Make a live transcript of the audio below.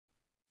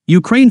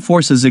Ukraine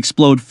forces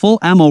explode full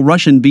ammo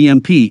Russian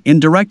BMP in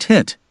direct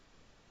hit.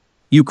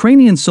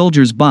 Ukrainian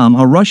soldiers bomb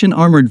a Russian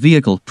armored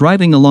vehicle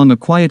driving along a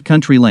quiet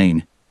country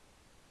lane.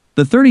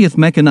 The 30th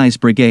Mechanized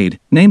Brigade,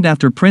 named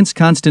after Prince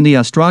Konstanty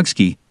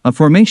Ostrogski, a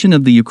formation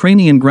of the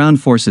Ukrainian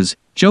Ground Forces,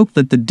 joked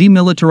that the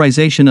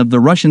demilitarization of the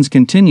Russians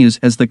continues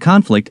as the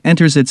conflict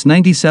enters its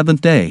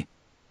 97th day.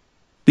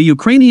 The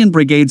Ukrainian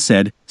brigade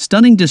said,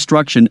 "Stunning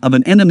destruction of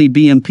an enemy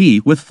BMP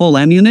with full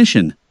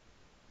ammunition.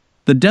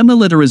 The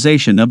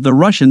demilitarization of the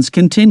Russians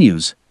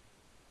continues."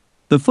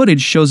 The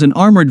footage shows an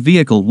armored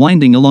vehicle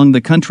winding along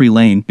the country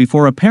lane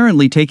before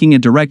apparently taking a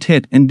direct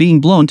hit and being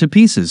blown to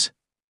pieces.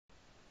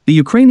 The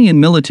Ukrainian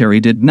military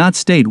did not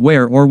state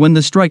where or when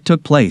the strike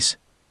took place.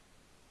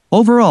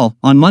 Overall,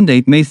 on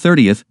Monday, May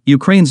 30th,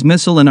 Ukraine's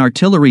missile and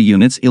artillery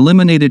units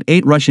eliminated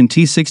 8 Russian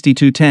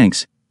T-62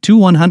 tanks, 2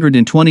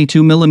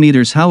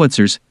 122mm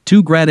howitzers,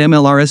 2 Grad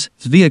MLRS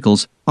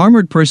vehicles,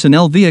 armored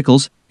personnel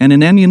vehicles, and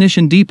an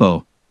ammunition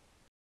depot.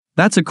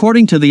 That's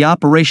according to the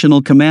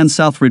Operational Command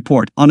South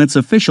report on its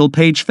official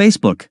page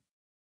Facebook.